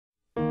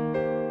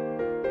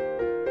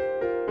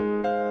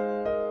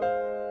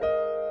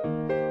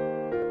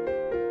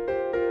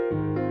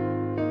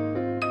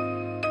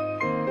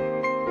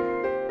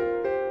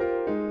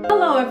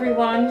Hello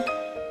everyone,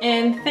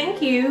 and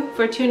thank you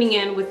for tuning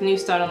in with New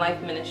Start in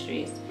Life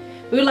Ministries.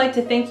 We would like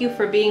to thank you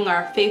for being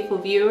our faithful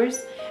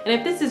viewers, and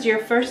if this is your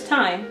first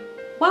time,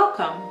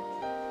 welcome.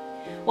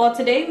 Well,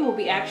 today we will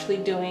be actually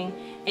doing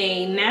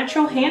a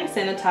natural hand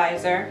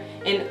sanitizer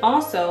and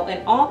also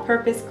an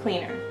all-purpose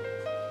cleaner.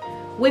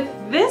 With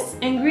this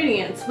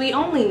ingredients, we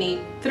only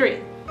need 3,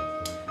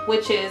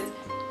 which is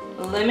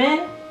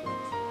lemon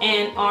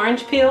and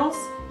orange peels,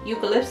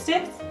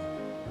 eucalyptus,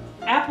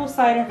 apple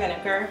cider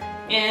vinegar,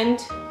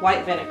 and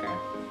white vinegar.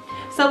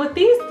 So with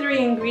these 3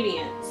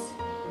 ingredients,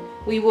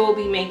 we will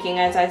be making,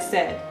 as I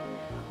said,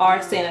 our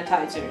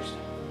sanitizers.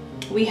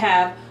 We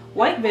have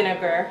white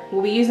vinegar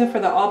we'll be using for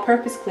the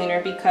all-purpose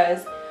cleaner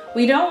because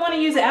we don't want to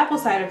use the apple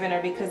cider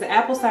vinegar because the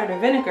apple cider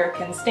vinegar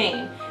can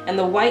stain, and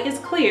the white is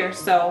clear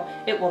so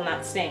it will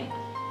not stain.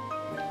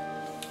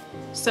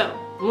 So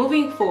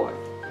moving forward,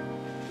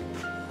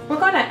 we're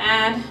going to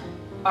add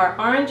our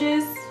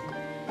oranges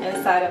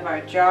inside of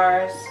our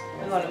jars.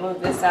 I'm going to move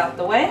this out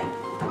the way.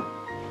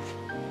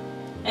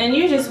 And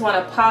you just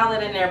want to pile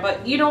it in there,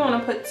 but you don't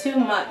want to put too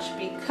much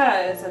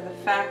because of the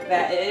fact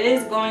that it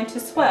is going to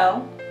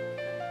swell.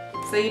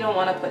 So you don't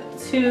want to put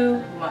too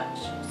much.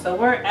 So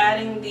we're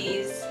adding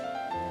these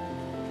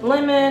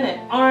lemon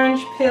and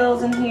orange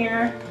peels in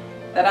here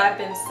that I've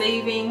been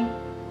saving.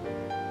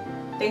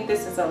 I think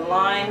this is a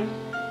lime.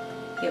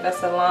 Yeah,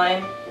 that's a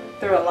lime.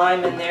 Threw a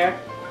lime in there.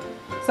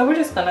 So we're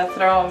just going to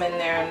throw them in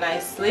there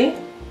nicely.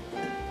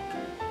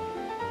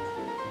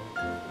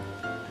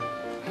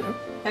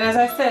 And as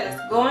I said,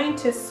 it's going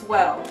to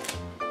swell.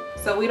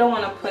 So we don't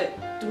want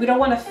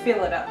to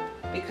fill it up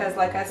because,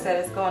 like I said,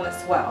 it's going to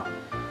swell.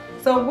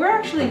 So we're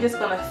actually just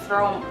going to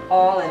throw them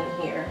all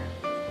in here.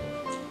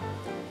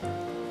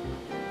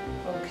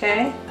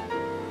 Okay?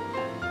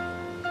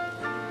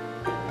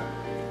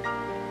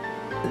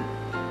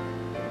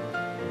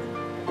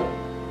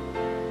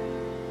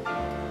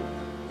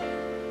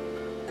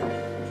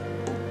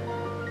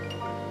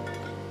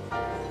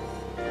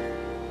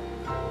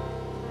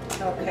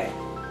 Okay.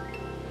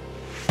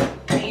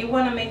 And you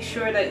want to make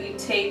sure that you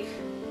take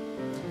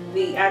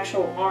the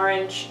actual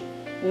orange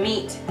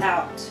meat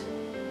out.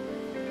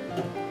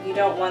 You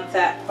don't want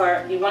that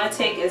part. You want to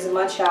take as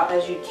much out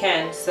as you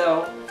can.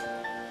 So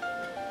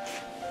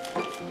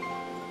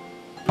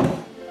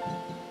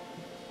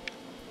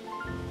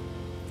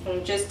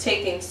I'm just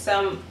taking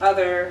some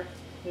other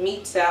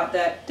meats out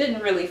that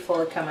didn't really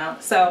fully come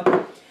out.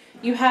 So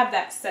you have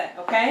that set,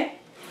 okay?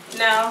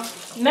 Now,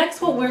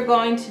 next what we're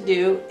going to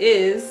do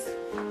is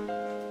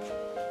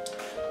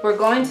we're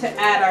going to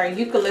add our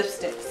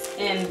eucalyptus,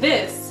 and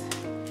this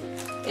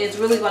is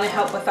really going to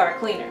help with our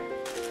cleaner.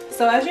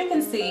 So as you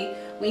can see,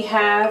 we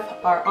have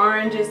our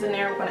oranges in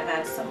there. We're going to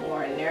add some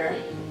more in there.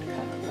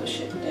 Kind of push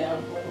it down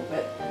a little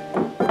bit.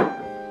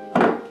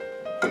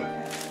 Okay.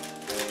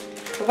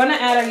 We're going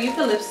to add our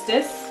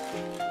eucalyptus.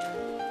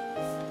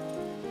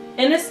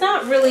 And it's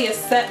not really a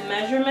set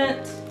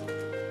measurement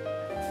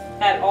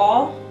at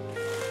all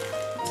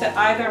to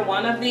either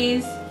one of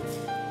these.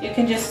 You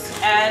can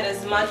just add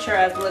as much or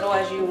as little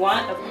as you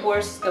want. Of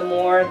course, the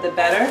more the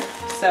better.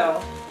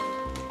 So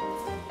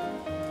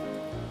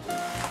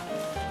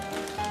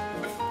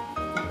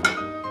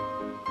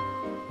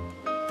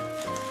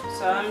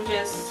I'm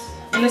just,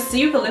 and this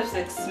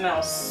eucalyptus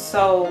smells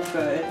so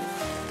good.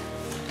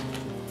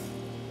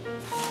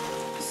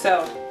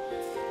 So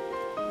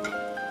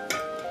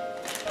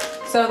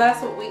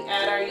that's what we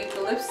add our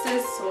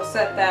eucalyptus. We'll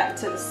set that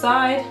to the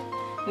side.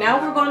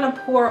 Now we're going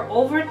to pour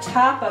over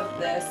top of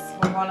this,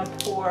 we're going to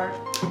pour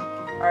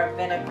our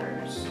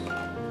vinegars.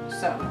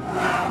 So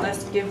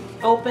let's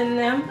open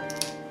them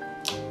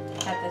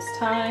at this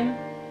time.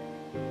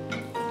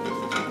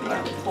 I'm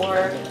going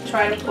to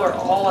try to pour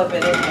all of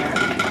it in there.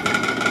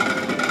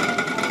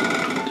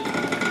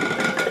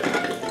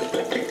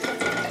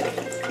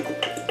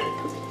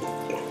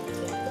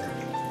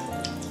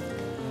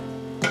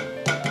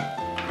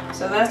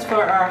 So that's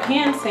for our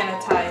hand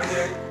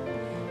sanitizer.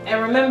 And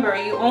remember,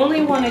 you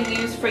only want to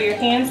use for your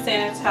hand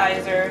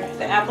sanitizer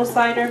the apple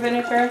cider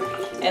vinegar,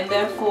 and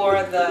then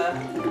for the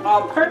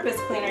all-purpose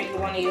cleaner you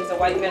want to use the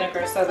white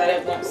vinegar so that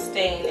it won't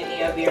stain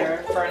any of your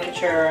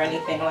furniture or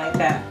anything like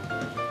that.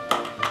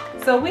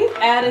 So we've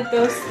added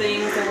those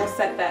things and we'll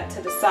set that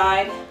to the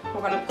side.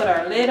 We're going to put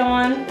our lid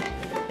on.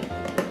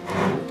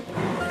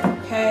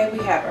 Okay, we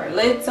have our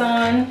lids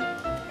on.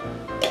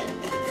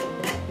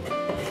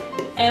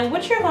 And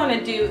what you're going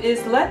to do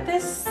is let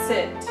this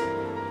sit.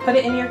 Put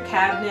it in your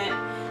cabinet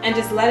and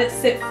just let it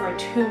sit for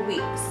 2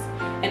 weeks.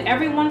 And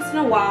every once in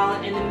a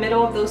while, in the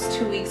middle of those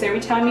 2 weeks,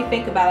 every time you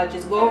think about it,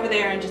 just go over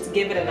there and just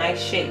give it a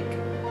nice shake.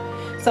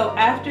 So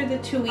after the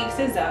 2 weeks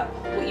is up,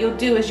 what you'll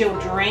do is you'll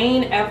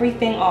drain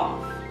everything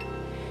off.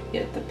 You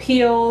have the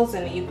peels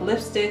and the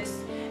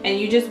eucalyptus, and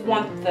you just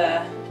want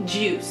the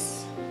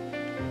juice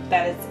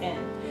that it's in.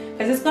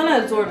 Because it's going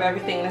to absorb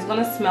everything and it's going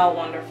to smell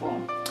wonderful.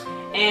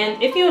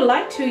 And if you would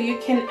like to, you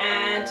can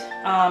add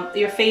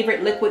your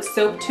favorite liquid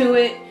soap to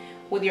it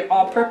with your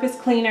all-purpose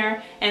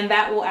cleaner, and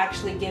that will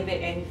actually give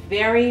it a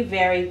very,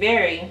 very,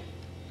 very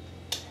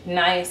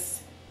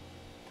nice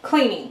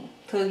cleaning,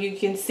 so you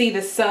can see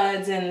the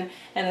suds and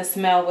the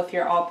smell with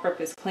your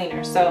all-purpose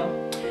cleaner.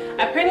 So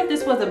I pray that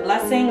this was a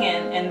blessing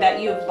and that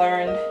you have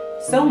learned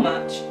so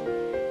much.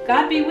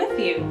 God be with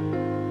you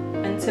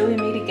until we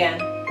meet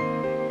again.